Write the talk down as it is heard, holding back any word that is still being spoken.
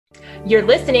You're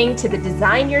listening to the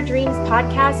Design Your Dreams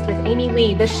podcast with Amy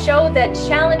Lee, the show that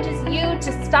challenges you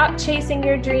to stop chasing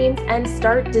your dreams and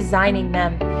start designing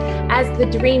them. As the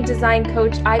dream design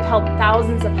coach, I've helped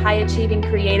thousands of high-achieving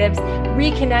creatives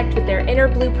reconnect with their inner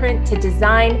blueprint to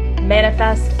design,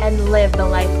 manifest, and live the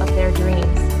life of their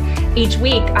dreams. Each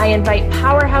week, I invite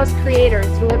powerhouse creators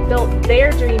who have built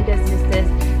their dream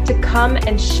businesses to come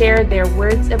and share their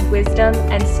words of wisdom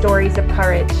and stories of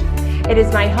courage. It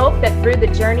is my hope that through the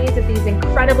journeys of these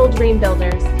incredible dream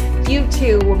builders, you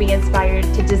too will be inspired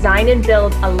to design and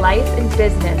build a life and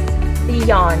business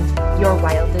beyond your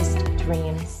wildest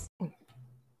dreams.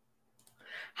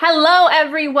 Hello,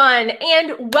 everyone,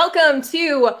 and welcome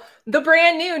to the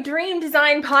brand new Dream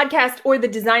Design Podcast, or the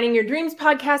Designing Your Dreams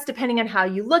Podcast, depending on how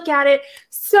you look at it.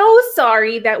 So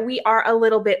sorry that we are a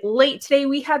little bit late today.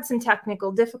 We had some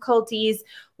technical difficulties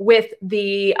with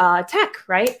the tech,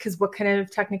 right? Because what kind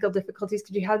of technical difficulties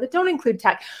could you have that don't include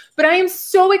tech? But I am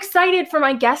so excited for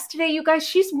my guest today, you guys.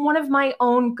 She's one of my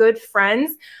own good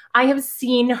friends. I have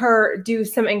seen her do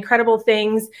some incredible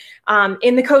things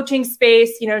in the coaching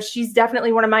space. You know, she's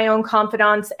definitely one of my own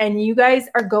confidants, and you guys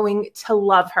are going to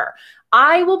love her.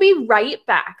 I will be right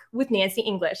back with Nancy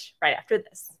English right after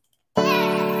this.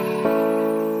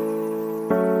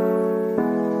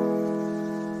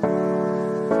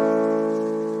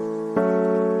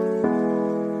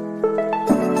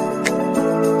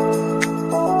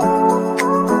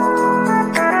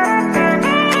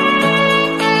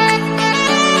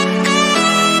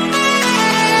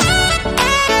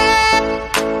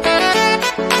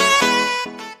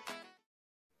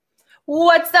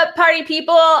 What's up, party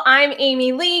people? I'm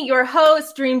Amy Lee, your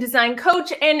host, Dream Design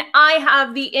Coach, and I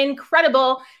have the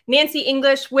incredible Nancy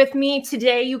English with me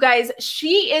today. You guys,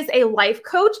 she is a life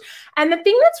coach, and the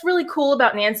thing that's really cool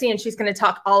about Nancy, and she's going to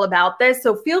talk all about this,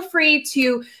 so feel free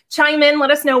to chime in,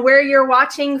 let us know where you're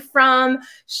watching from.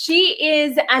 She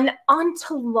is an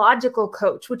ontological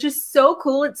coach, which is so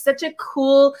cool. It's such a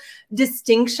cool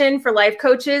distinction for life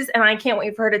coaches, and I can't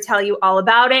wait for her to tell you all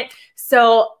about it.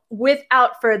 So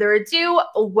without further ado,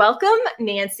 welcome,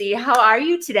 Nancy. How are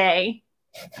you today?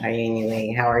 Hi, Amy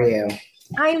Lee. How are you?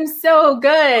 I'm so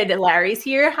good. Larry's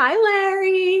here. Hi,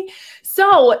 Larry.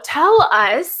 So tell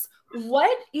us,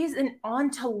 what is an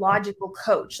ontological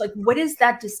coach? Like, what does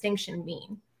that distinction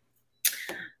mean?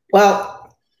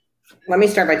 Well, let me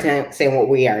start by saying what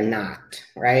we are not,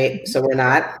 right? So we're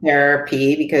not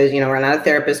therapy because, we're not a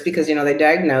therapist because, they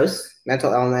diagnose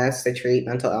mental illness, they treat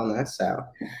mental illness. So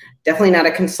definitely not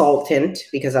a consultant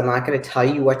because I'm not going to tell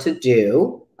you what to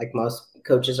do, like most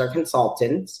coaches are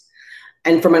consultants.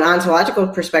 And from an ontological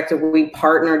perspective, we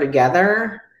partner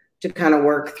together to kind of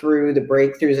work through the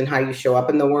breakthroughs and how you show up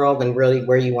in the world and really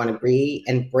where you want to be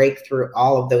and break through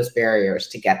all of those barriers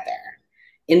to get there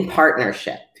in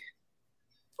partnership,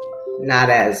 not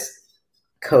as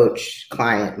coach,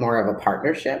 client, more of a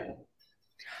partnership.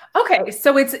 Okay,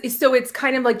 so it's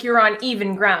kind of like you're on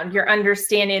even ground. You're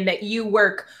understanding that you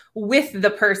work with the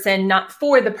person, not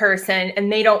for the person,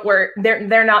 and they don't work.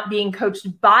 They're not being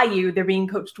coached by you. They're being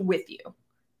coached with you.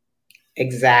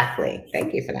 Exactly.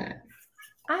 Thank you for that.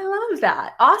 I love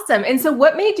that. Awesome. And so,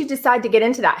 what made you decide to get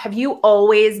into that? Have you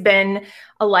always been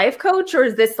a life coach, or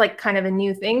is this like kind of a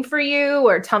new thing for you?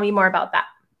 Or tell me more about that.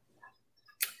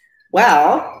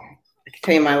 Well, I can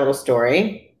tell you my little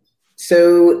story.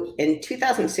 So in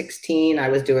 2016, I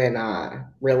was doing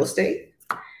real estate,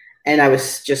 and I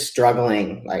was just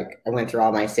struggling. Like, I went through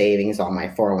all my savings, all my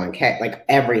 401k, like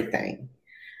everything.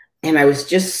 And I was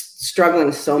just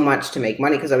struggling so much to make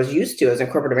money because I was in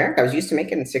corporate America, I was used to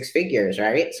making 6 figures,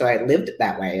 right? So I lived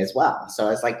that way as well. So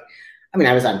I was like,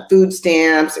 I was on food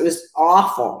stamps. It was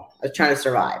awful. I was trying to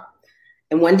survive.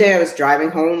 And one day I was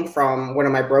driving home from one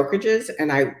of my brokerages,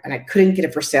 and I couldn't get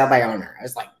it for sale by owner. I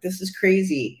was like, this is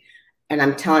crazy. And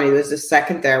I'm telling you, there was a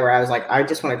second there where I was like, I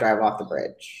just want to drive off the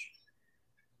bridge.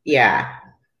 Yeah.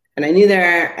 And I knew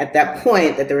there at that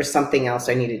point that there was something else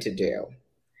I needed to do.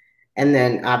 And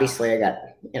then obviously I got,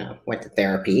 went to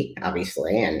therapy,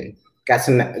 obviously, and got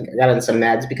on some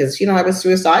meds because, I was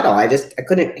suicidal. I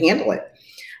couldn't handle it.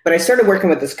 But I started working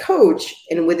with this coach,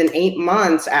 and within 8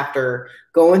 months after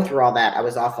going through all that, I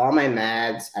was off all my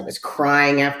meds. I was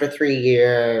crying after 3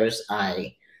 years.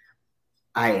 I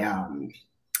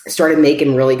started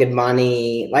making really good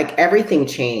money. Like, everything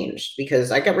changed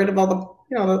because I got rid of all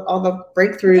the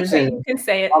breakthroughs. Okay, and you can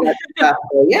say it. All that stuff.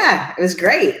 So, yeah, it was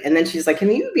great. And then she's like, "Can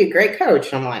you be a great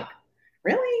coach?" And I'm like,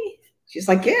 "Really?" She's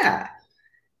like, "Yeah."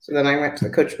 So then I went to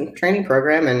the coaching training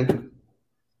program, and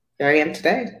there I am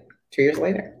today, 2 years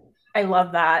later. I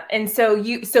love that. And so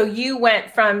you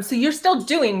went from, so you're still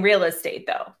doing real estate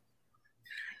though?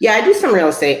 Yeah, I do some real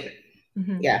estate.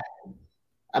 Yeah.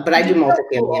 But I do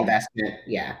multifamily investment.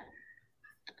 Yeah.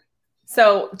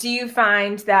 So do you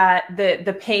find that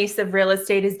the pace of real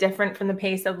estate is different from the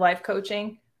pace of life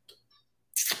coaching?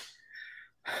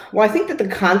 Well, I think that the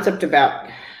concept about,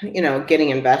 getting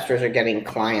investors or getting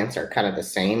clients are kind of the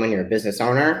same when you're a business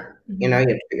owner. You have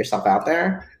to put yourself out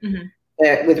there.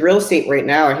 With real estate right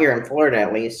now, here in Florida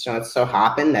at least, it's so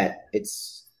hopping that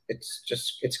it's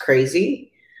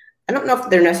crazy. I don't know if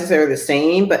they're necessarily the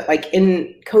same, but like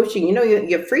in coaching,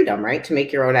 you have freedom, right? To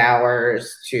make your own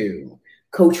hours, to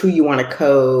coach who you want to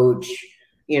coach,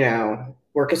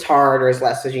 work as hard or as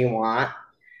less as you want.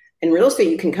 In real estate,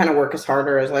 you can kind of work as hard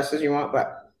or as less as you want,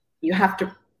 but you have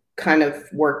to kind of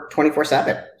work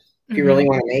 24/7 if you really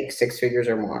want to make 6 figures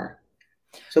or more.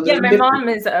 So yeah, my mom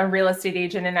is a real estate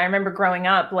agent, and I remember growing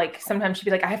up, like sometimes she'd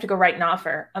be like, "I have to go write an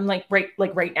offer." I'm like, right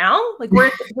now? Like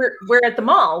we're at the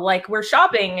mall, like we're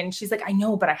shopping, and she's like, "I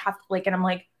know, but I have to like," and I'm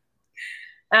like,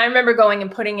 and I remember going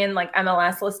and putting in like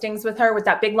MLS listings with her with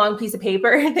that big long piece of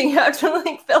paper that you have to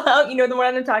like fill out. You know the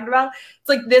one I'm talking about? It's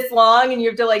like this long, and you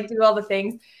have to like do all the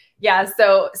things. Yeah,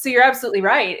 so you're absolutely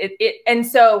right. And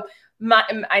so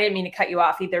I didn't mean to cut you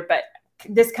off either, but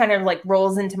this kind of like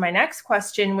rolls into my next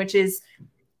question, which is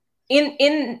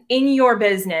in your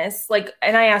business, like,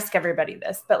 and I ask everybody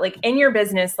this, but like in your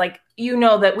business, like,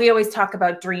 that we always talk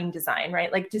about dream design,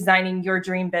 right? Like designing your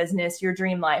dream business, your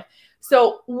dream life.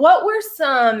 So what were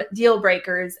some deal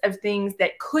breakers of things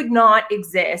that could not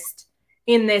exist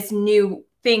in this new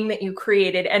thing that you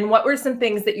created? And what were some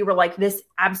things that you were like, this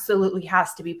absolutely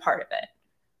has to be part of it?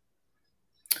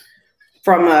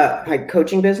 From a like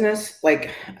coaching business, like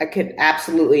I could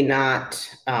absolutely not,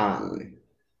 I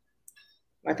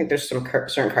think there's some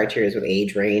certain criteria with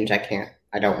age range.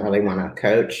 I don't really want to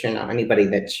coach, anybody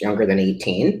that's younger than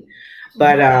 18,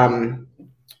 but,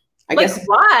 I guess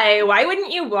why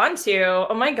wouldn't you want to?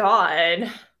 Oh my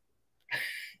God.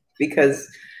 Because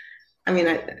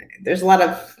there's a lot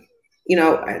of,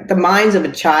 the minds of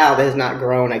a child has not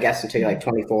grown, I guess, until you're like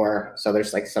 24. So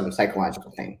there's like some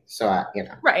psychological thing. So,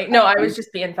 Right. No, I was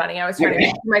just being funny. I was trying to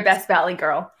be my best Valley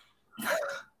girl.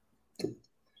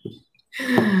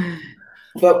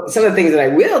 But some of the things that I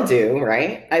will do,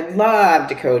 right? I'd love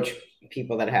to coach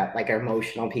people that have like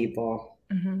emotional people.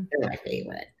 They're my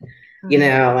favorite.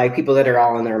 Like people that are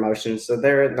all in their emotions. So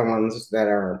they're the ones that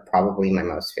are probably my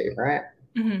most favorite.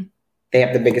 They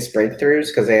have the biggest breakthroughs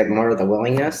because they have more of the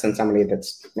willingness than somebody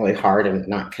that's really hard and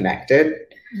not connected.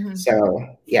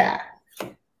 So yeah, I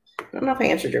don't know if I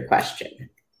answered your question.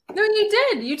 No, you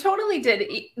did. You totally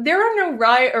did. There are no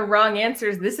right or wrong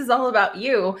answers. This is all about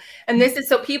you. And this is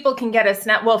so people can get a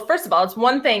snap. Well, first of all, it's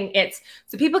one thing. It's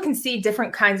so people can see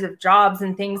different kinds of jobs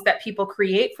and things that people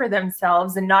create for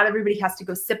themselves. And not everybody has to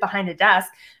go sit behind a desk,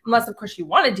 unless, of course, you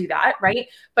want to do that, right?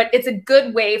 But it's a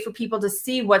good way for people to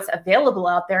see what's available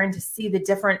out there and to see the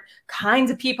different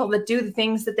kinds of people that do the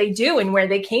things that they do and where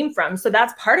they came from. So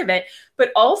that's part of it.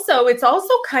 But also, it's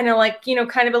also kind of like,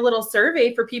 kind of a little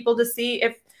survey for people to see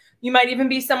if you might even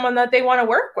be someone that they want to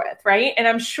work with, right? And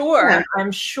I'm sure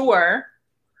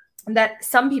that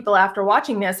some people after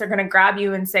watching this are going to grab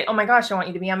you and say, "Oh my gosh, I want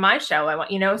you to be on my show." I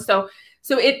want, so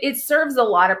it serves a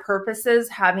lot of purposes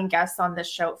having guests on this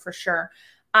show for sure.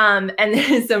 And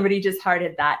then somebody just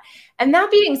hearted that. And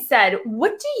that being said,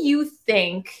 what do you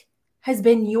think has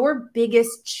been your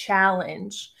biggest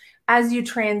challenge as you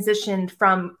transitioned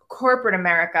from corporate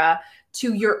America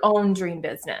to your own dream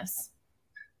business?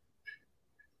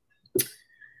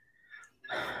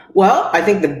 Well, I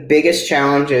think the biggest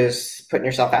challenge is putting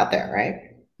yourself out there,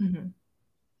 right?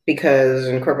 Because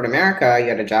in corporate America, you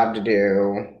had a job to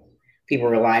do. People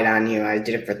relied on you. I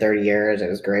did it for 30 years. It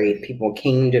was great. People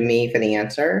came to me for the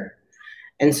answer.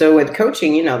 And so with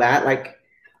coaching, that like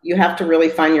you have to really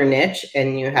find your niche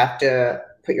and you have to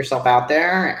put yourself out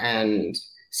there. And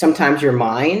sometimes your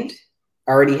mind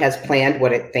already has planned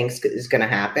what it thinks is going to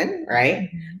happen, right?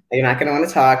 You're not going to want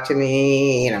to talk to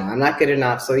me. I'm not good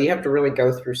enough. So you have to really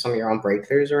go through some of your own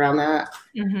breakthroughs around that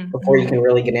before you can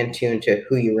really get into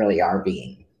who you really are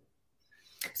being.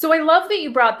 So I love that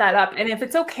you brought that up. And if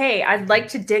it's okay, I'd like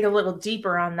to dig a little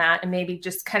deeper on that and maybe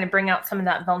just kind of bring out some of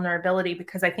that vulnerability,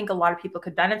 because I think a lot of people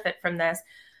could benefit from this.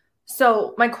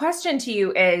 So my question to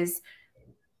you is,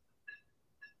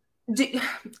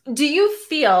 do you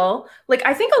feel like,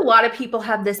 I think a lot of people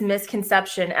have this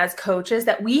misconception as coaches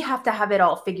that we have to have it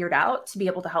all figured out to be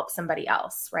able to help somebody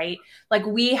else, right? Like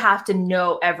we have to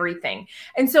know everything.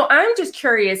 And so I'm just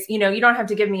curious, you don't have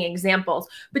to give me examples,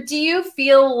 but do you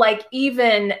feel like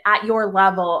even at your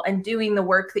level and doing the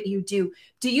work that you do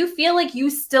you feel like you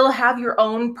still have your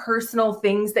own personal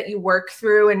things that you work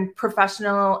through in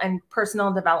professional and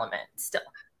personal development still?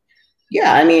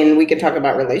 Yeah, I mean, we can talk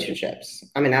about relationships.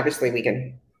 I mean, obviously, we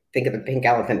can think of the pink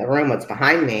elephant in the room, what's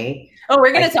behind me. Oh,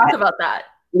 we're going I, to talk about that.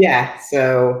 yeah,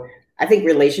 so I think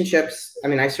relationships, I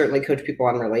mean, I certainly coach people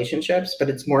on relationships, but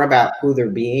it's more about who they're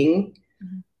being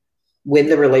with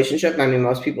the relationship. I mean,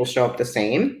 most people show up the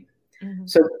same.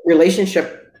 So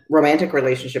romantic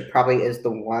relationship probably is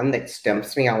the one that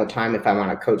stumps me all the time if I want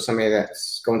to coach somebody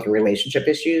that's going through relationship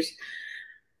issues.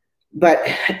 But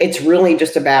it's really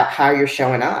just about how you're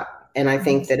showing up. And I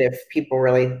think that if people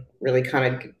really, really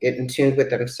kind of get in tune with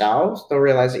themselves, they'll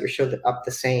realize that you're showing up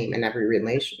the same in every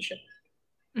relationship.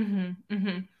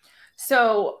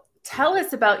 So tell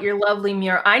us about your lovely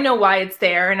mural. I know why it's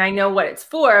there and I know what it's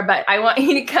for, but I want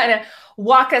you to kind of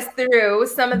walk us through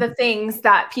some of the things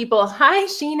that people, hi,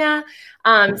 Sheena,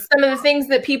 some of the things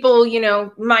that people,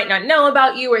 might not know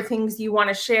about you or things you want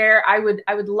to share. I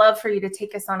would love for you to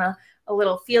take us on a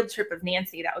little field trip of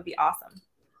Nancy. That would be awesome.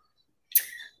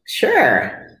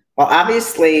 Sure. Well,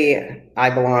 obviously, I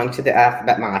belong to the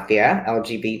Alphabet Mafia,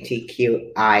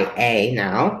 LGBTQIA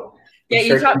now. Yeah,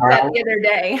 you talked about that the other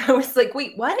day. I was like,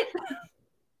 wait, what?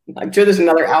 I'm sure there's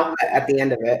another alphabet at the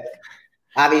end of it.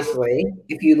 Obviously,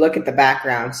 if you look at the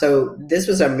background. So this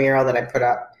was a mural that I put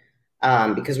up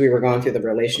because we were going through the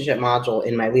relationship module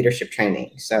in my leadership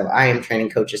training. So I am training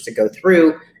coaches to go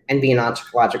through and be an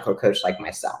ontological coach like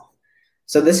myself.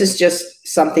 So this is just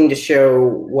something to show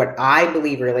what I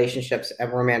believe relationships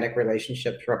and romantic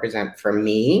relationships represent for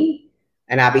me.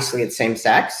 And obviously it's same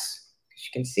sex, as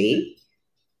you can see,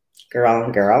 girl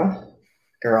and girl,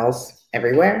 girls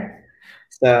everywhere.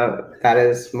 So that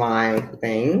is my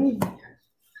thing.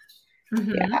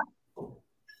 Yeah.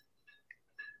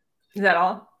 Is that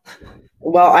all?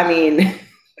 Well, I mean,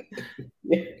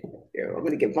 I'm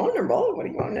going to get vulnerable. What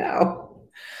do you want now?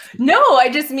 No, I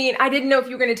just mean, I didn't know if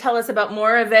you were going to tell us about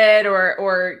more of it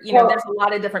or there's a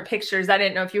lot of different pictures. I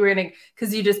didn't know if you were going to,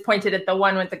 because you just pointed at the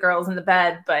one with the girls in the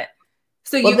bed, but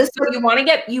so you want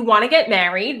to get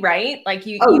married, right? Like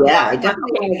I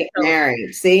definitely want to get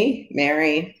married. See,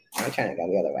 marry. I'm trying to go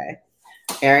the other way.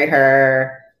 Marry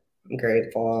her. I'm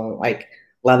grateful. Like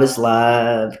love is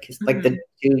love. Like the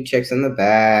two chicks in the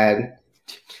bed.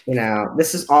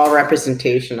 This is all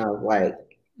representation of like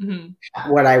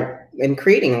what I am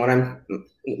creating.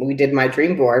 We did my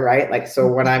dream board, right? Like, so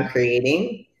what I'm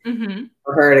creating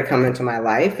for her to come into my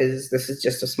life this is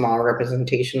just a small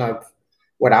representation of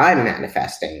what I'm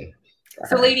manifesting.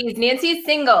 So ladies, Nancy's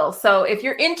single. So if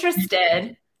you're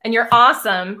interested and you're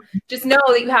awesome, just know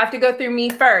that you have to go through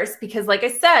me first, because like I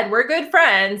said, we're good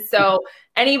friends. So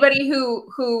anybody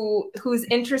who's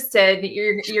interested,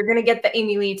 you're going to get the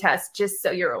Amy Lee test, just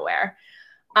so you're aware.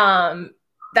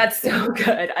 That's so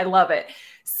good. I love it.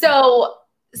 So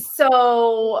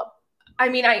I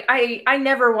mean, I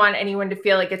never want anyone to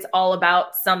feel like it's all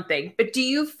about something, but do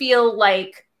you feel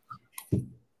like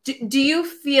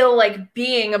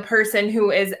being a person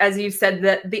who is, as you said,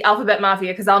 the alphabet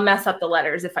mafia, because I'll mess up the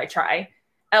letters if I try,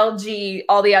 LG,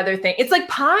 all the other things. It's like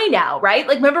pi now, right?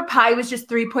 Like remember pi was just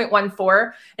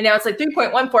 3.14 and now it's like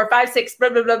 3.1456, blah,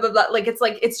 blah, blah, blah, blah. Like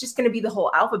it's just going to be the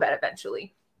whole alphabet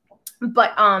eventually.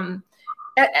 But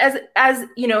as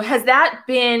you know, has that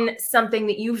been something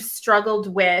that you've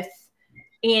struggled with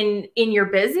in your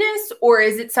business, or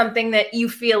is it something that you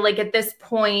feel like at this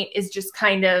point is just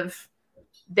kind of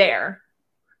there?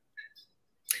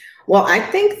 Well, I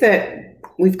think that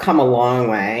we've come a long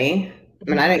way. I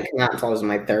mean, I didn't come out until I was in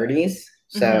my 30s,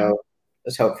 so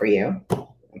there's hope for you.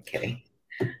 I'm kidding.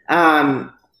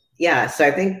 Yeah, so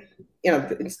I think,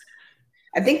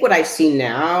 I think what I see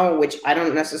now, which I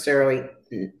don't necessarily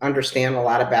understand a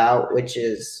lot about, which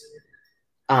is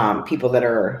people that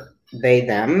are they,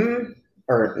 them,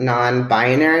 or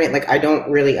non-binary. Like, I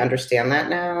don't really understand that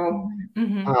now.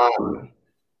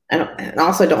 I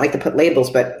also don't like to put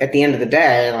labels, but at the end of the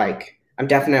day, like, I'm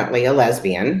definitely a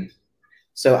lesbian.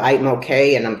 So I'm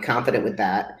okay and I'm confident with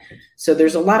that. So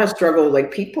there's a lot of struggle.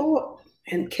 Like people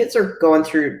and kids are going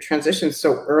through transitions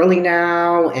so early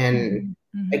now and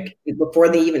like before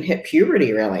they even hit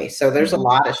puberty, really. So there's a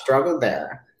lot of struggle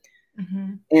there.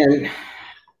 And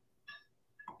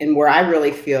where I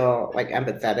really feel like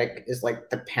empathetic is like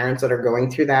the parents that are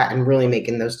going through that and really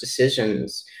making those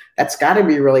decisions. That's got to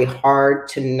be really hard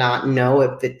to not know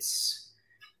if it's,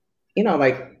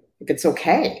 like if it's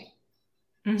okay.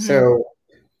 So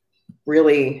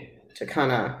really to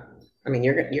kind of, I mean,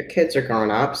 your kids are growing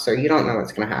up, so you don't know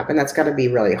what's going to happen. That's got to be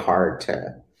really hard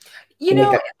to.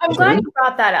 I'm glad you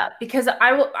brought that up, because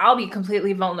I'll be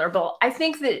completely vulnerable. I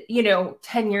think that,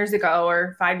 10 years ago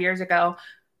or 5 years ago,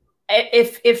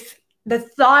 if the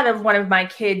thought of one of my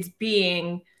kids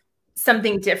being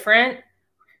something different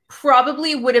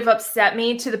probably would have upset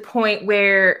me to the point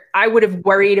where I would have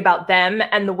worried about them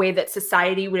and the way that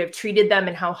society would have treated them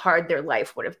and how hard their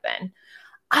life would have been.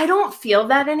 I don't feel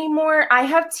that anymore. I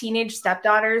have teenage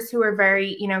stepdaughters who are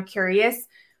very, curious.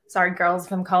 Sorry, girls,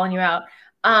 if I'm calling you out.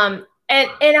 And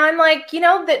I'm like,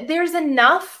 that there's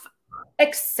enough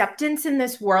acceptance in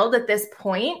this world at this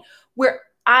point where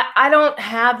I don't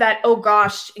have that, oh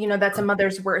gosh, that's a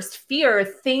mother's worst fear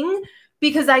thing,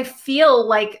 because I feel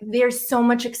like there's so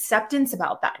much acceptance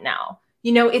about that now.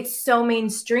 It's so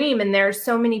mainstream, and there are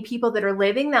so many people that are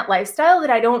living that lifestyle that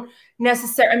I don't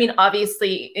necessarily, I mean,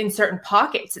 obviously in certain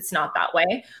pockets, it's not that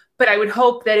way, but I would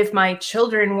hope that if my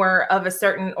children were of a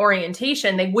certain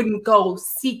orientation, they wouldn't go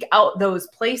seek out those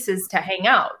places to hang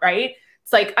out, right?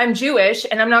 It's like, I'm Jewish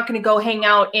and I'm not going to go hang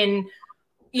out in,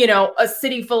 a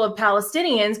city full of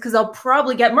Palestinians because I'll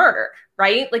probably get murdered,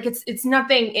 right? Like it's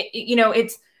nothing,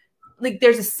 it's like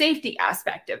there's a safety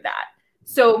aspect of that.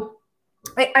 So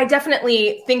I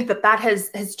definitely think that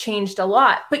has changed a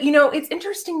lot. But, it's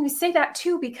interesting to say that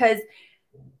too, because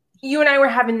you and I were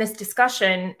having this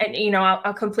discussion, and,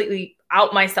 I'll completely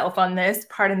out myself on this,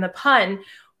 pardon the pun,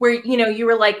 where, you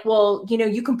were like, well,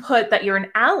 you can put that you're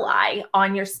an ally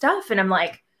on your stuff. And I'm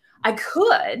like, I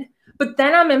could, but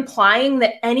then I'm implying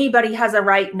that anybody has a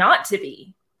right not to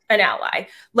be an ally.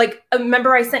 Like,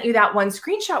 remember I sent you that one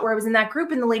screenshot where I was in that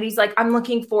group and the lady's like, I'm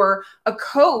looking for a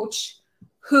coach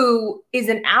who is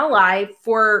an ally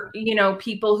for,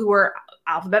 people who are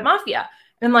alphabet mafia.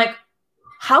 And I'm like,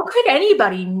 how could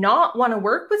anybody not want to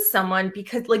work with someone?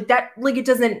 Because like that, like, it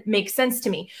doesn't make sense to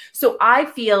me. So I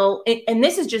feel, and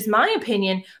this is just my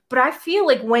opinion, but I feel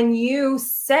like when you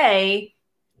say,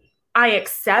 I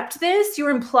accept this, you're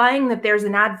implying that there's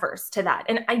an adverse to that.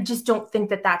 And I just don't think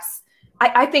that that's,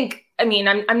 I think, I mean,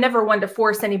 I'm never one to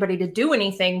force anybody to do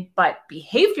anything, but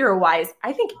behavior wise,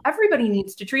 I think everybody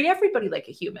needs to treat everybody like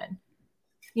a human.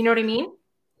 You know what I mean?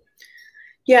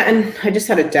 Yeah. And I just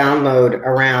had a download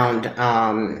around,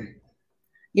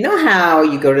 you know how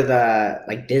you go to the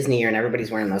like Disney and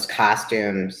everybody's wearing those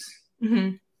costumes.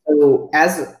 Mm-hmm. So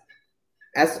as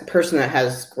a person that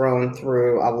has grown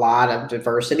through a lot of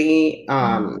diversity,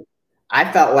 I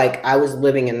felt like I was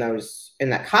living in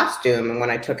that costume. And when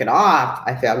I took it off,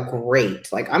 I felt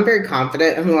great. Like, I'm very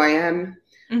confident in who I am,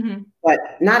 but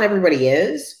not everybody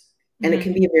is. And it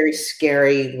can be a very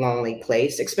scary, lonely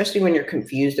place, especially when you're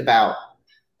confused about,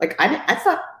 like, I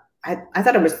thought I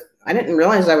didn't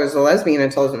realize I was a lesbian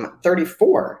until I was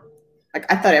 34. Like,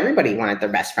 I thought everybody wanted their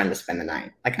best friend to spend the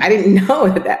night. Like, I didn't know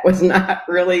that was not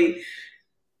really,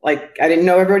 like, I didn't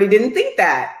know everybody didn't think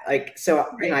that. Like, so,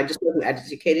 I just wasn't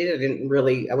educated.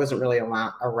 I wasn't really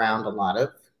around a lot of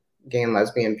gay and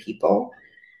lesbian people.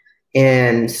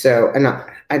 And so,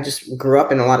 I just grew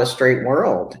up in a lot of straight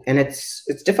world, and it's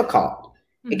difficult.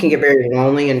 It can get very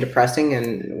lonely and depressing,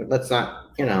 and let's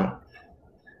not, and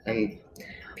right.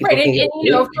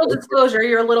 And full disclosure,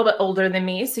 you're a little bit older than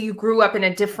me, so you grew up in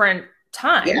a different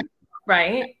time,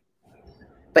 right?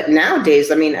 But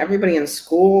nowadays, I mean, everybody in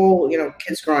school,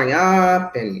 kids growing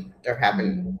up, and they're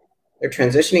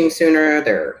transitioning sooner.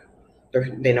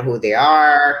 They know who they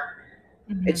are.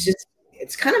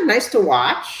 It's kind of nice to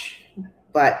watch,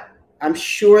 but I'm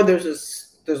sure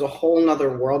there's a whole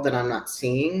nother world that I'm not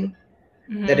seeing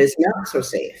that is not so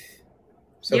safe.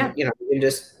 So, you can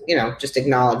just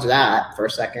acknowledge that for a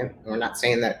second. We're not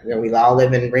saying that we all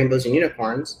live in rainbows and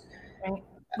unicorns. Right.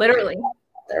 Literally.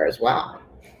 There as well.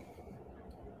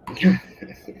 Yeah,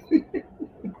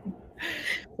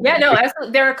 no,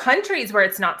 absolutely. There are countries where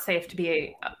it's not safe to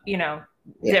be,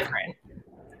 different.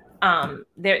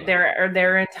 There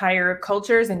are entire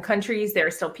cultures and countries. There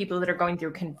are still people that are going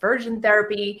through conversion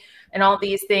therapy and all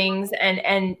these things.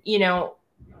 And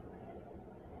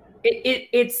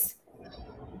it's,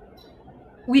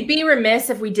 we'd be remiss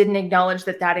if we didn't acknowledge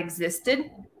that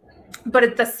existed. But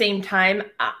at the same time,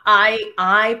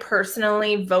 I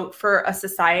personally vote for a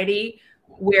society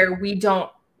where we don't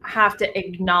have to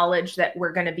acknowledge that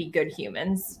we're going to be good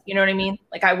humans. You know what I mean?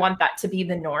 Like, I want that to be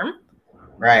the norm.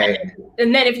 Right.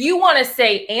 And then if you want to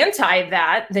say anti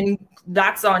that, then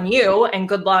that's on you, and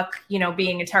good luck,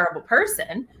 being a terrible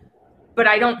person. But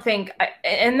I don't think,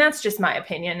 and that's just my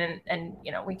opinion, and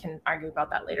we can argue about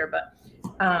that later. But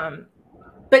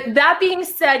that being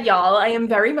said, y'all, I am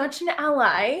very much an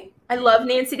ally. I love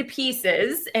Nancy to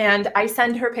pieces, and I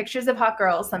send her pictures of hot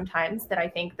girls sometimes that I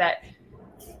think that,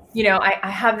 I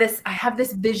have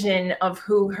this vision of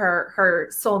who her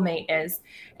soulmate is.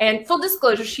 And full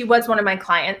disclosure, she was one of my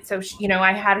clients. So,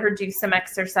 I had her do some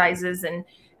exercises,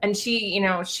 and she,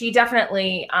 she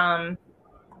definitely,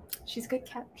 she's a good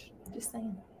catch, just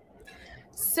saying.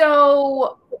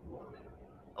 So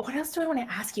what else do I want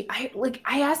to ask you?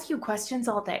 I ask you questions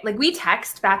all day. Like we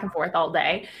text back and forth all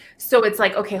day. So it's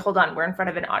like, okay, hold on. We're in front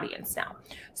of an audience now.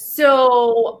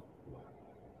 So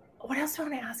what else do I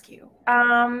want to ask you?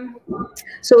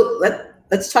 So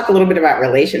let's talk a little bit about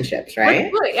relationships, right?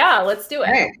 Let's do it. Yeah, let's do it.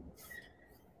 Right.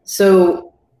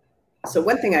 So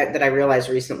one thing that I realized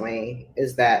recently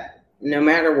is that no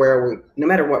matter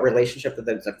what relationship,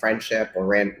 whether it's a friendship or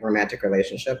romantic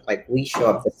relationship, like we show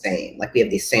up the same, like we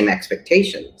have these same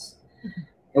expectations. Mm-hmm.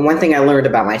 And one thing I learned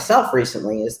about myself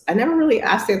recently is I never really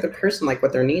asked the other person like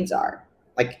what their needs are.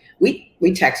 Like we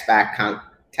text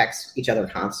each other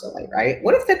constantly, right?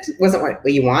 What if that wasn't what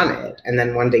you wanted? And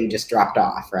then one day you just dropped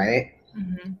off, right?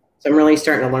 Mm-hmm. So I'm really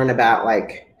starting to learn about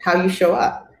like how you show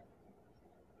up.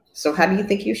 So how do you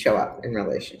think you show up in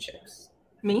relationships?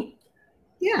 Me?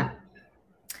 Yeah.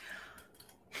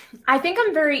 I think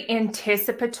I'm very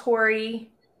anticipatory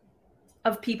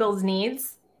of people's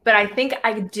needs, but I think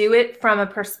I do it from a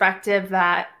perspective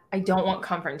that I don't want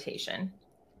confrontation.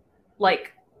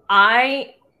 Like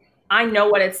I know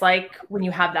what it's like when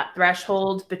you have that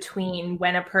threshold between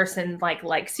when a person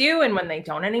likes you and when they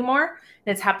don't anymore.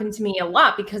 And it's happened to me a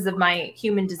lot because of my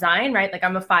human design, right? Like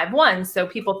I'm a 5/1. So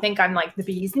people think I'm like the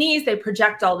bee's knees. They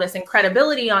project all this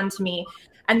incredibility onto me.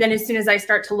 And then as soon as I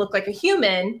start to look like a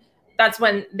human, that's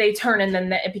when they turn, and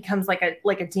then it becomes like a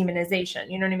demonization.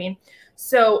 You know what I mean?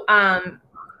 So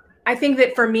I think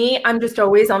that for me, I'm just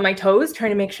always on my toes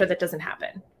trying to make sure that doesn't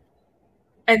happen.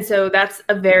 And so that's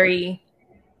a very,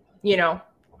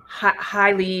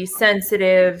 highly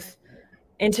sensitive,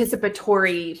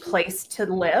 anticipatory place to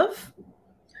live.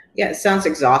 Yeah, it sounds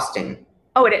exhausting.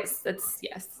 Oh, it is.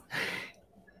 Yes.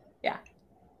 Yeah.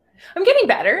 I'm getting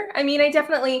better. I mean,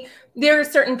 there are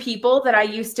certain people that I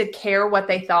used to care what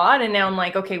they thought. And now I'm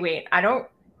like, okay, wait, I don't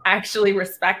actually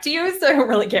respect you. So I don't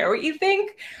really care what you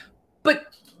think. But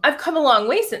I've come a long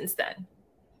way since then.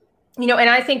 And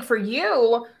I think for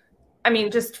you, I mean,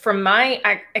 just from my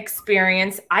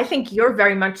experience, I think you're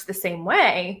very much the same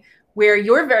way, where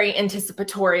you're very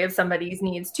anticipatory of somebody's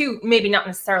needs too. Maybe not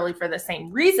necessarily for the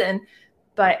same reason,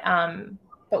 but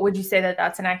would you say that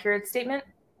that's an accurate statement?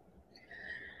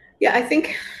 Yeah, I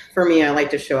think for me, I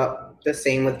like to show up the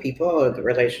same with people, with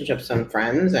relationships and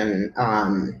friends. And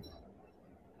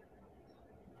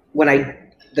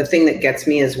the thing that gets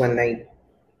me is when they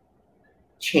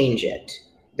change it.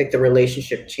 Like the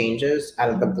relationship changes out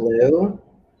of the blue.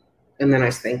 And then I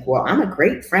think, well, I'm a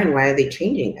great friend. Why are they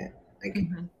changing it? Like,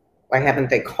 why haven't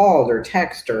they called or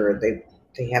text, or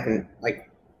they haven't,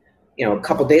 like, a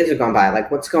couple days have gone by,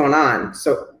 like what's going on?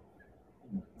 So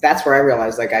that's where I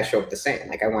realized like I show up the same.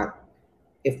 Like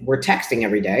if we're texting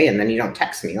every day and then you don't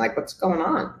text me, like what's going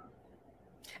on?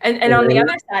 And on the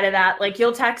other side of that, like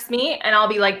you'll text me and I'll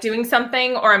be like doing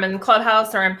something, or I'm in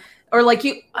Clubhouse, or like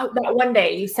that one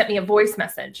day you sent me a voice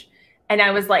message and I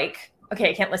was like,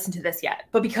 okay, I can't listen to this yet.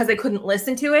 But because I couldn't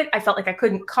listen to it, I felt like I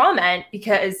couldn't comment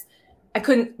because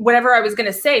whatever I was going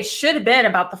to say should have been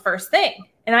about the first thing.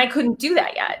 And I couldn't do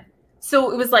that yet.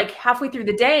 So it was like halfway through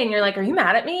the day and you're like, are you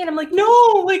mad at me? And I'm like, no,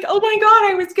 like, oh my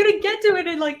God, I was going to get to it.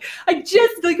 And like,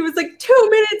 it was like 2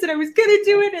 minutes and I was going to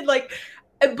do it. And like,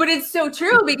 but it's so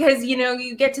true because,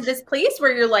 you get to this place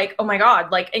where you're like, oh my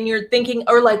God, like, and you're thinking,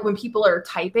 or like when people are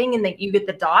typing and you get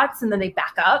the dots and then they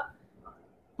back up.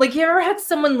 Like, you ever had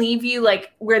someone leave you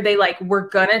like where they like were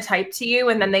gonna type to you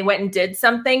and then they went and did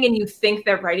something and you think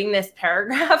they're writing this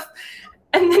paragraph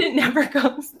and then it never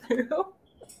comes through?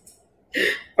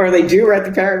 Or they do write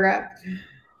the paragraph.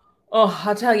 Oh,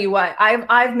 I'll tell you what,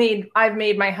 I've made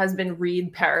my husband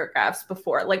read paragraphs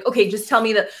before. Like, okay, just tell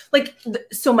me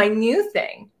so my new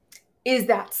thing is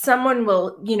that someone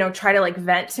will, try to like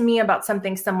vent to me about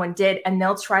something someone did and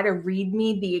they'll try to read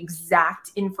me the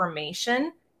exact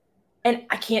information. And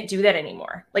I can't do that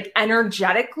anymore. Like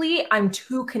energetically, I'm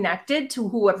too connected to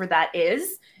whoever that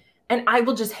is. And I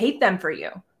will just hate them for you.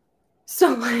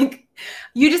 So like,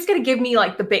 you just got to give me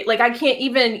like the bait. Like I can't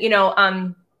even,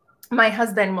 my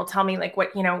husband will tell me like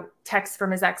what, text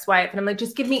from his ex-wife. And I'm like,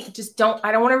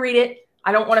 I don't want to read it.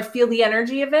 I don't want to feel the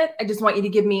energy of it. I just want you to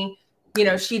give me,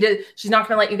 she's not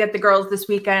going to let you get the girls this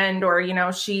weekend, or,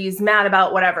 she's mad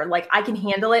about whatever. Like I can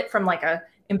handle it from like a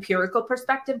empirical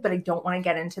perspective, but I don't want to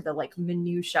get into the like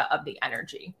minutia of the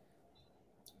energy.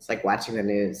 It's like watching the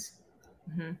news.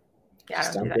 Mm-hmm. Yeah,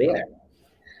 I don't do that either.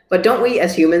 But don't we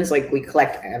as humans, like we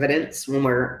collect evidence when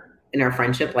we're in our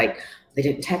friendship, like they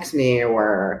didn't text me,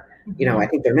 or, I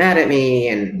think they're mad at me.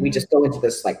 And we just go into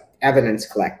this like evidence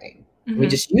collecting. Mm-hmm. We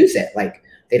just use it. Like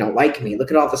they don't like me. Look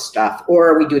at all the stuff.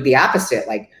 Or we do the opposite.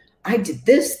 Like I did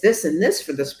this, and this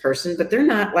for this person, but they're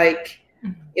not like,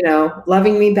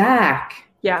 loving me back.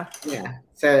 Yeah. Yeah.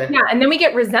 So yeah, and then we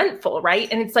get resentful, right?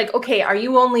 And it's like, okay, are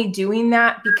you only doing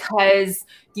that because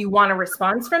you want a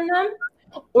response from them?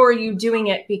 Or are you doing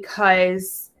it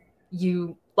because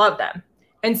you love them?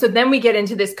 And so then we get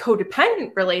into this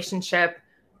codependent relationship,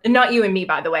 and not you and me,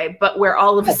 by the way, but where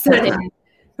all of a sudden,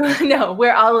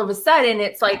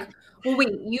 it's like, well,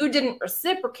 wait, you didn't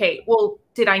reciprocate. Well,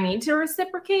 did I need to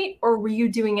reciprocate, or were you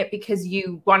doing it because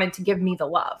you wanted to give me the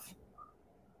love?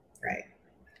 Right.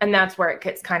 And that's where it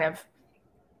gets kind of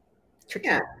tricky.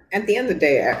 Yeah. At the end of the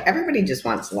day, everybody just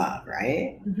wants love,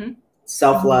 right? Mm-hmm.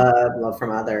 Self-love, love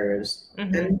from others,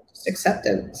 Mm-hmm. and just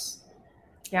acceptance.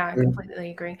 Yeah, I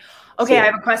completely agree. Okay, I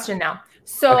have a question now.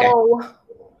 So, Okay.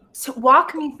 So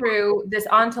walk me through this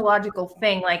ontological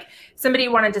thing. Like somebody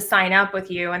wanted to sign up with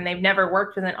you and they've never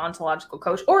worked with an ontological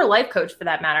coach or a life coach for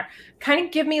that matter. Kind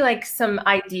of give me like some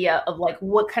idea of like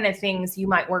what kind of things you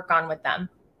might work on with them.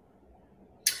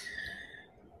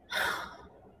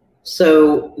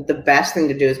 So the best thing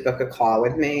to do is book a call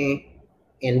with me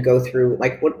and go through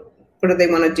like what do they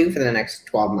want to do for the next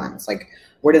 12 months? Like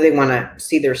where do they want to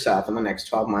see themselves in the next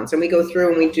 12 months? And we go through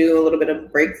and we do a little bit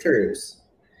of breakthroughs.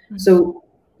 Mm-hmm. So,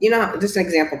 just an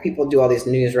example, people do all these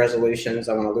New Year's resolutions.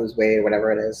 I want to lose weight or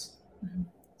whatever it is. Mm-hmm.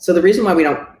 So the reason why we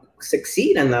don't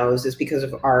succeed in those is because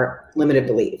of our limited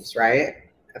beliefs, right?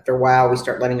 After a while, we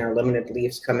start letting our limited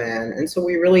beliefs come in. And so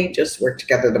we really just work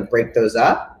together to break those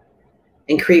up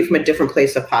and create from a different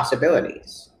place of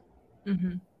possibilities.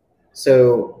 Mm-hmm.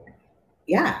 So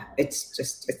yeah,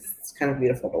 it's kind of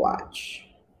beautiful to watch.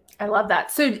 I love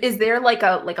that. So is there like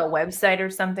a website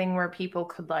or something where people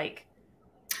could like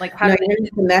how no, you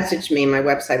can message me. My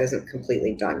website isn't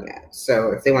completely done yet.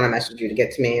 So if they want to message you to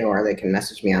get to me, or they can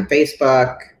message me on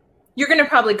Facebook. You're going to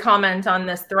probably comment on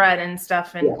this thread and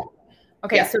stuff. And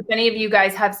okay, yeah. So if any of you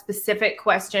guys have specific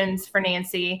questions for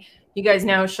Nancy, you guys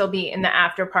know she'll be in the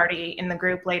after party in the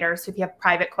group later. So if you have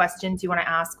private questions you want to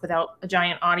ask without a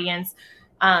giant audience,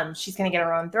 she's going to get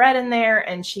her own thread in there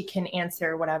and she can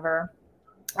answer whatever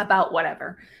about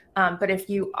whatever. But if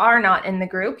you are not in the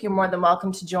group, you're more than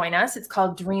welcome to join us. It's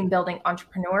called Dream Building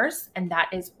Entrepreneurs, and that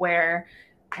is where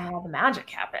the magic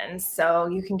happens. So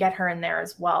you can get her in there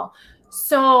as well.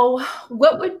 So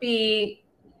what would be,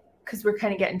 because we're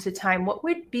kind of getting to time, what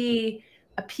would be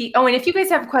a piece? Oh, and if you guys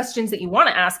have questions that you want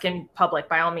to ask in public,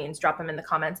 by all means, drop them in the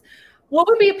comments. What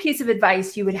would be a piece of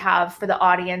advice you would have for the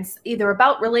audience, either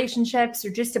about relationships or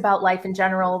just about life in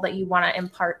general, that you want to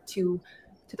impart to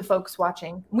the folks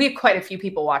watching? We have quite a few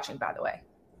people watching, by the way.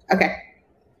 Okay.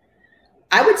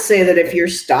 I would say that if you're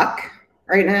stuck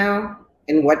right now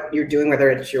in what you're doing, whether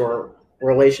it's your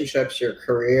relationships, your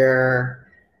career,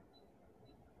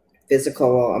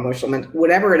 physical, emotional, mental,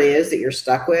 whatever it is that you're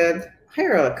stuck with,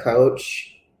 hire a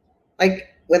coach. Like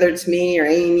whether it's me or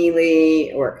Amy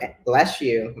Lee or bless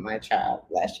you, my child,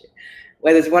 bless you.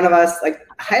 Whether it's one of us, like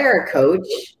hire a coach.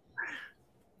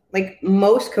 Like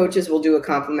most coaches will do a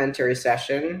complimentary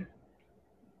session.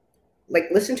 Like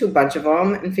listen to a bunch of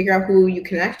them and figure out who you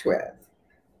connect with.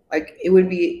 Like it would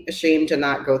be a shame to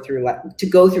not go through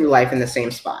life in the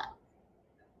same spot.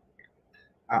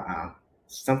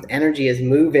 Some energy is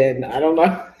moving. I don't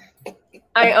know.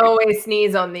 I always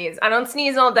sneeze on these. I don't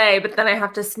sneeze all day, but then I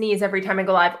have to sneeze every time I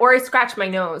go live. Or I scratch my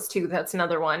nose too. That's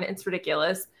another one. It's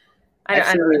ridiculous. I've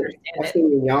seen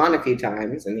you yawn a few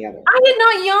times in the other. I did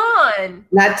not yawn.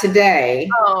 Not today.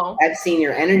 Oh. I've seen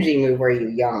your energy move where you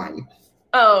yawn.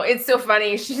 Oh, it's so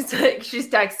funny. She's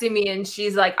texting me and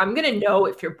she's like, I'm going to know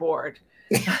if you're bored.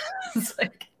 It's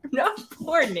like, I'm not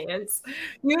bored, Nance.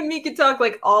 You and me could talk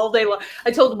like all day long.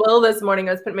 I told Will this morning,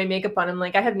 I was putting my makeup on. I'm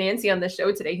like, I have Nancy on the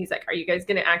show today. He's like, are you guys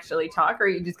going to actually talk or are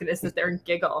you just going to sit there and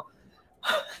giggle?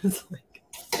 It's like,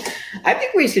 I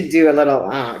think we should do a little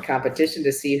competition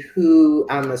to see who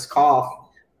on this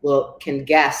call can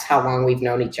guess how long we've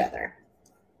known each other.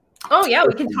 Oh, yeah,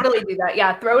 we can totally do that.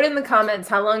 Yeah, throw it in the comments.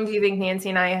 How long do you think Nancy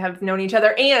and I have known each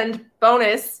other? And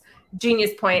bonus,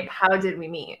 genius point, how did we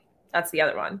meet? That's the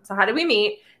other one. So how did we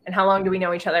meet and how long do we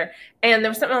know each other? And there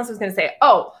was something else I was going to say.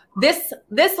 Oh, this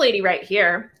lady right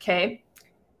here, okay,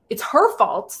 it's her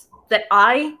fault that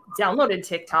I downloaded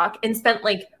TikTok and spent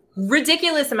like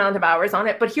ridiculous amount of hours on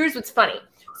it. But here's what's funny.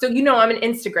 So, I'm an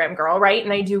Instagram girl, right?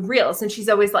 And I do reels. And she's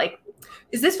always like,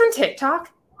 is this from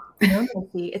TikTok? No,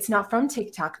 Nancy, it's not from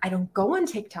TikTok. I don't go on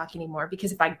TikTok anymore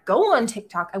because if I go on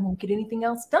TikTok, I won't get anything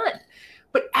else done.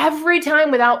 But every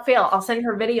time without fail, I'll send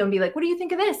her a video and be like, what do you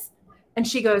think of this? And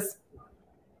she goes,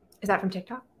 is that from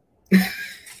TikTok?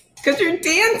 Because you're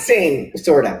dancing,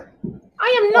 sort of.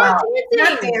 I am not dancing.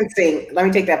 Not dancing. Let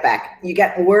me take that back. You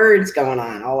got words going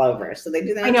on all over. So they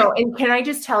do that. I know. And can I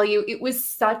just tell you, it was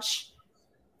such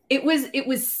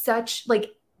like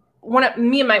one of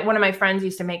my friends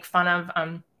used to make fun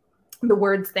of the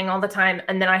words thing all the time.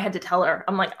 And then I had to tell her,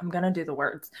 I'm like, I'm going to do the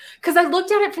words. Because I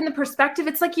looked at it from the perspective,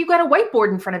 it's like you've got a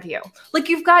whiteboard in front of you. Like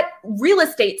you've got real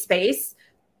estate space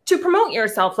to promote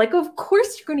yourself. Like, of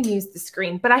course you're going to use the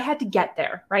screen, but I had to get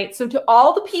there, right? So to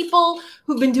all the people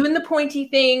who've been doing the pointy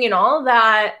thing and all of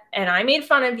that, and I made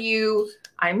fun of you,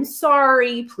 I'm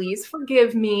sorry, please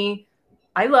forgive me.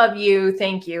 I love you.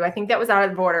 Thank you. I think that was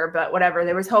out of order, but whatever.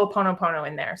 There was Ho'oponopono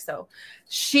in there. So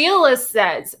Sheila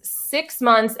says 6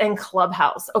 months and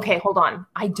Clubhouse. Okay, hold on.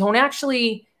 I don't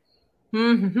actually,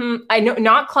 I know,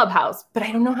 not Clubhouse, but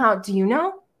I don't know how. Do you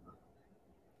know?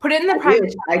 Put it in the private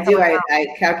chat. I do. I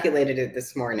calculated it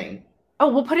this morning. Oh,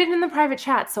 we'll put it in the private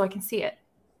chat so I can see it.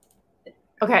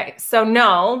 Okay, so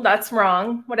no, that's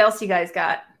wrong. What else you guys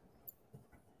got?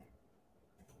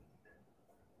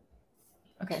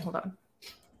 Okay, hold on.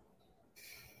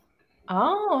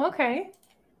 Oh, okay.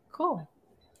 Cool.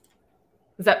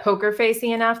 Was that poker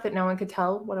facey enough that no one could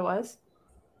tell what it was?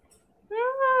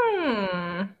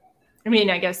 I mean,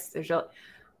 I guess there's a...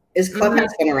 Is Clubhouse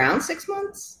been around 6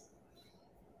 months?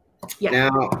 Yeah.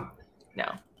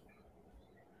 No.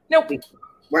 Nope.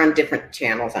 We're on different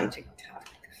channels on TikTok.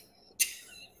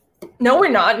 No, we're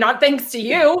not. Not thanks to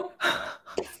you.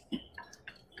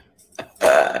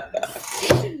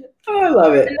 Oh, I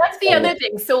love it. And that's the other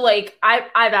thing. So like I've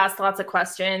asked lots of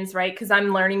questions, right? Because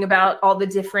I'm learning about all the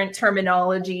different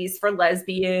terminologies for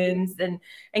lesbians and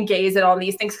gays and all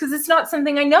these things, because it's not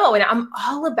something I know. And I'm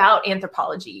all about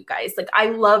anthropology, you guys. Like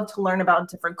I love to learn about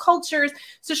different cultures.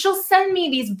 So she'll send me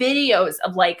these videos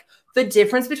of like the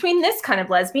difference between this kind of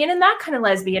lesbian and that kind of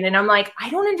lesbian. And I'm like, I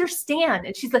don't understand.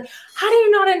 And she's like, how do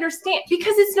you not understand?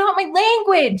 Because it's not my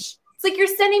language. It's like you're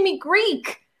sending me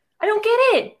Greek. I don't get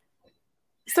it.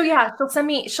 So yeah,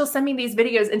 she'll send me these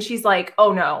videos and she's like,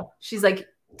 oh no. She's like,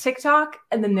 TikTok,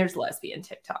 and then there's lesbian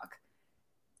TikTok.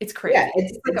 It's crazy. Yeah,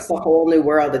 it's a whole new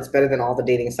world. It's better than all the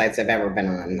dating sites I've ever been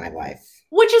on in my life.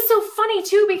 Which is so funny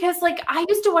too, because like I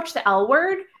used to watch the L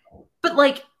Word, but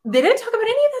like they didn't talk about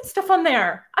any of that stuff on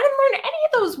there. I didn't learn any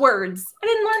of those words. I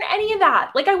didn't learn any of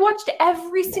that. Like I watched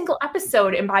every single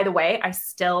episode. And by the way, I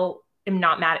still am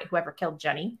not mad at whoever killed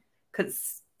Jenny.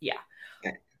 Cause yeah.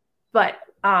 Okay. But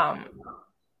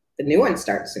the new one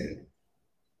starts soon.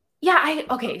 Yeah,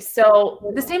 okay.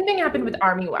 So the same thing happened with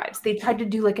Army Wives. They tried to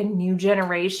do like a new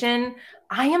generation.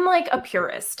 I am like a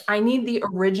purist. I need the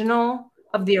original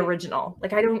of the original.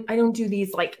 Like I don't do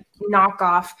these like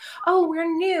knockoff, oh, we're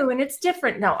new and it's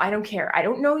different. No, I don't care. I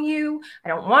don't know you. I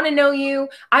don't want to know you.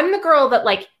 I'm the girl that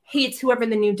like hates whoever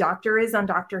the new doctor is on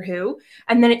Doctor Who.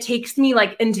 And then it takes me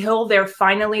like until they're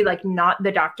finally like not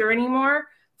the doctor anymore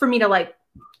for me to like,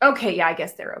 okay, yeah, I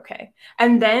guess they're okay.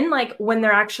 And then like when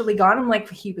they're actually gone, I'm like,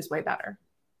 he was way better.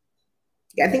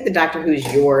 Yeah, I think the Doctor Who's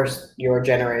your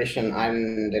generation. I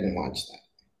didn't watch that.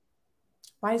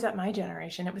 Why is that my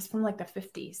generation? It was from like the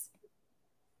 50s.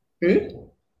 It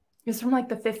was from like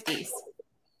the 50s.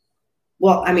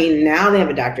 Well, I mean, now they have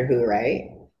a Doctor Who, right?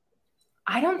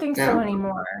 I don't think so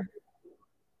anymore.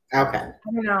 Okay.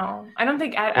 I don't know. I don't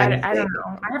think, I don't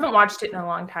know. I haven't watched it in a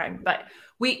long time, but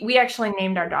we actually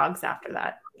named our dogs after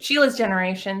that. Sheila's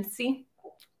generation, see?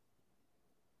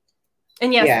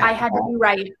 And yes, yeah. I had to be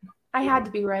right. I had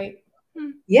to be right.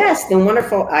 Yes, the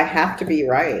wonderful I have to be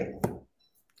right.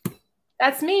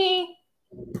 That's me.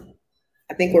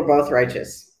 I think we're both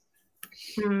righteous.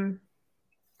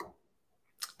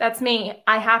 That's me.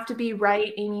 I have to be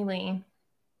right, Amy Lee.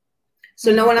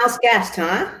 So no one else guessed,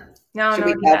 huh? No, Should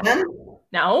we tell them?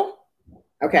 No.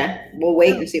 Okay. We'll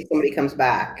wait and see if somebody comes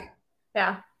back.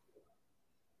 Yeah.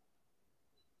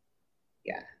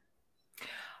 Yeah.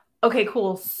 Okay,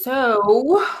 cool.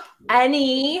 So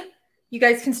you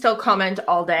guys can still comment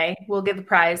all day. We'll give a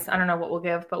prize. I don't know what we'll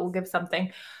give, but we'll give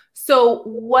something. So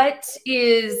what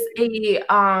is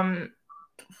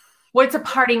what's a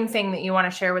parting thing that you want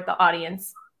to share with the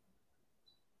audience?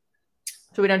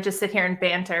 So we don't just sit here and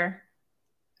banter.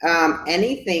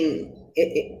 Anything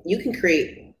you can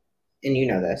create, and you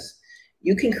know this,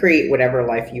 you can create whatever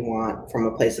life you want from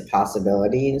a place of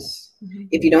possibilities.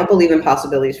 If you don't believe in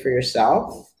possibilities for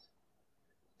yourself,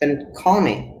 then call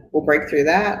me. We'll break through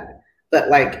that. But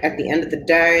like at the end of the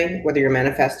day, whether you're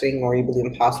manifesting or you believe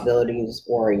in possibilities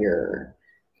or you're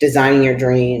designing your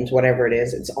dreams, whatever it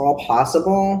is, it's all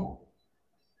possible.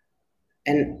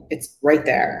 And it's right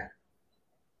there.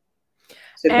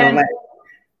 So don't let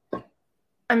it.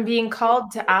 I'm being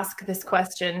called to ask this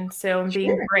question, so I'm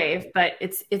being brave, but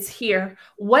it's here.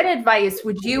 What advice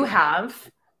would you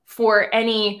have for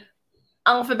any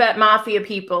alphabet mafia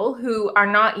people who are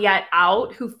not yet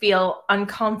out, who feel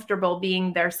uncomfortable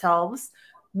being themselves,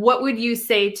 what would you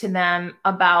say to them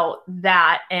about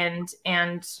that and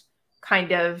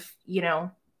kind of, you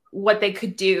know, what they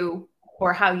could do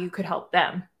or how you could help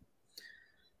them?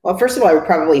 Well, first of all, I would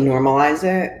probably normalize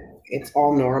it. It's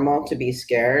all normal to be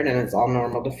scared, and it's all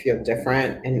normal to feel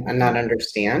different and not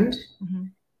understand,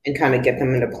 and kind of get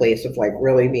them in a place of like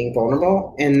really being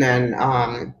vulnerable, and then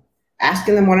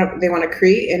asking them what they want to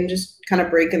create, and just kind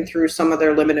of breaking through some of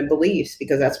their limited beliefs,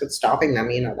 because that's what's stopping them.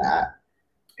 You know, that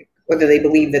whether they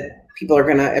believe that people are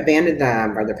going to abandon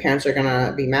them or their parents are going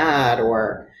to be mad,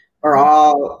 or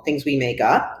all things we make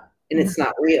up, and it's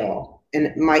not real. And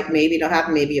it maybe it'll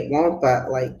happen, maybe it won't, but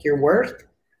like, you're worth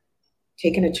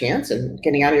taking a chance and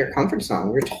getting out of your comfort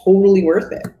zone. You're totally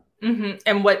worth it.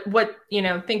 And what, you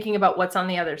know, thinking about what's on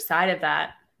the other side of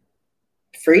that.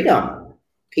 Freedom,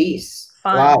 peace,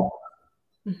 fun, love.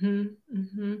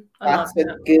 Lots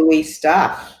of gooey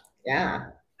stuff. Yeah.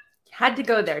 Had to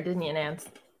go there, didn't you, Nance?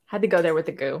 Had to go there with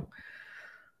the goo.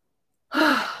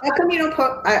 How come you don't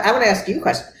I want to ask you a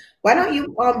question. Why don't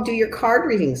you do your card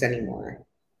readings anymore?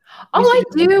 Oh, I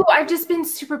do. I've just been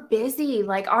super busy.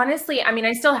 Like, honestly, I mean,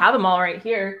 I still have them all right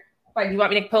here. Why, do you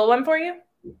want me to pull one for you?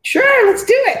 Sure, let's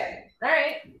do it. All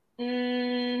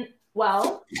right.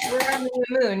 Well, we're on the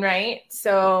new moon, right?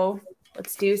 So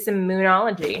let's do some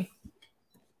moonology.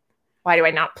 Why do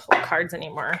I not pull cards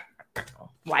anymore?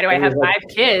 Why do I have 5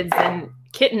 kids and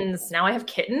kittens? Now I have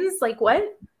kittens? Like,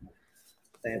 what?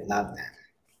 I love that.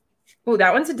 Oh,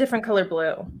 that one's a different color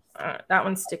blue. That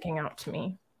one's sticking out to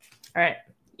me. All right.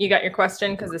 You got your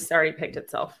question? Because this already picked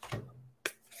itself.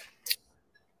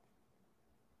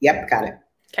 Yep, got it.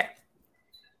 Okay.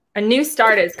 A new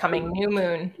start is coming. New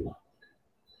moon.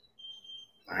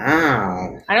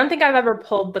 Wow. I don't think I've ever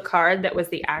pulled the card that was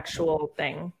the actual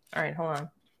thing. All right, hold on.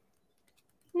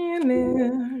 New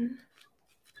moon.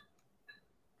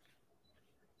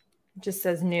 It just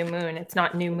says new moon. It's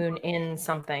not new moon in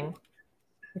something,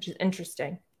 which is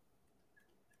interesting.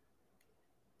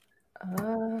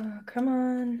 Come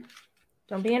on.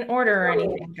 Don't be in order or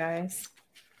anything, guys.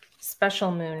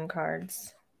 Special moon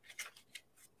cards.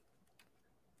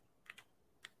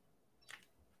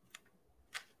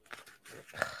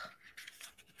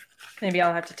 Maybe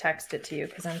I'll have to text it to you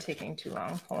because I'm taking too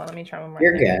long. Hold on, let me try one more.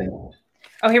 You're good.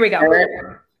 Oh, here we go. All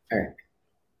right.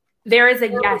 There is a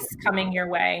yes coming your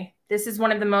way. This is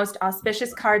one of the most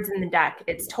auspicious cards in the deck.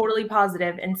 It's totally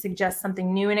positive and suggests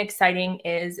something new and exciting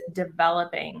is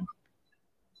developing.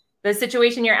 The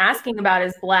situation you're asking about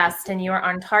is blessed and you are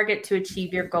on target to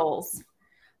achieve your goals.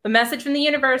 The message from the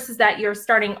universe is that you're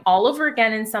starting all over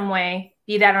again in some way,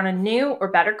 be that on a new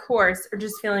or better course, or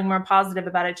just feeling more positive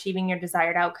about achieving your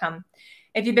desired outcome.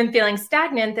 If you've been feeling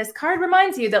stagnant, this card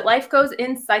reminds you that life goes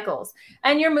in cycles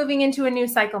and you're moving into a new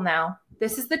cycle now.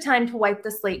 This is the time to wipe the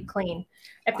slate clean.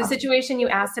 If the situation you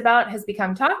asked about has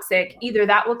become toxic, either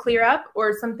that will clear up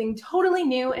or something totally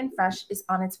new and fresh is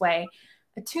on its way.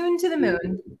 Attuned to the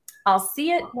moon. I'll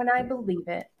see it when I believe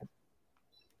it.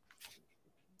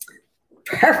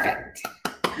 Perfect.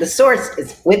 The source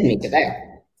is with me today.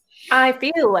 I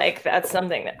feel like that's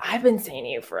something that I've been saying to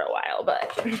you for a while,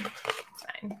 but it's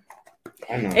fine.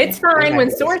 It's fine when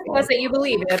source says that you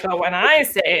believe it, but when I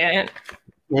say it.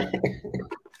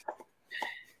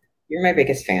 You're my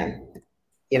biggest fan.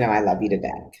 You know, I love you to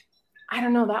death. I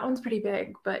don't know. That one's pretty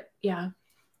big, but yeah.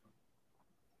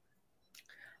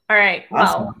 All right.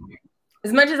 Awesome. Well,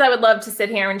 as much as I would love to sit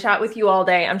here and chat with you all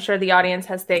day, I'm sure the audience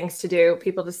has things to do,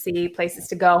 people to see, places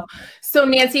to go. So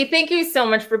Nancy, thank you so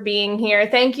much for being here.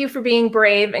 Thank you for being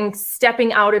brave and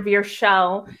stepping out of your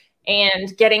shell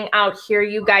and getting out here.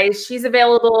 You guys, she's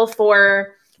available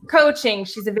for coaching.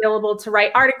 She's available to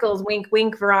write articles. Wink,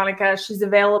 wink, Veronica. She's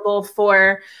available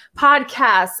for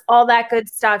podcasts, all that good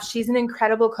stuff. She's an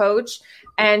incredible coach.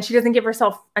 And she doesn't give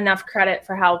herself enough credit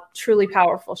for how truly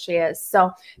powerful she is.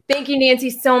 So thank you, Nancy,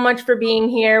 so much for being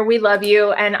here. We love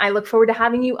you. And I look forward to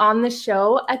having you on the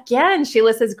show again.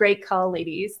 Sheila says, great call,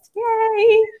 ladies.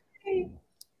 Yay.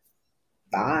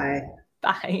 Bye.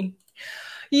 Bye.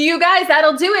 You guys,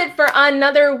 that'll do it for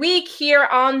another week here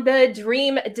on the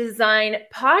Dream Design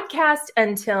Podcast.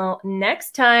 Until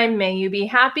next time, may you be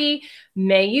happy,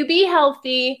 may you be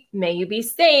healthy, may you be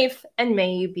safe, and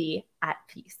may you be at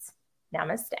peace.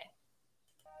 Namaste.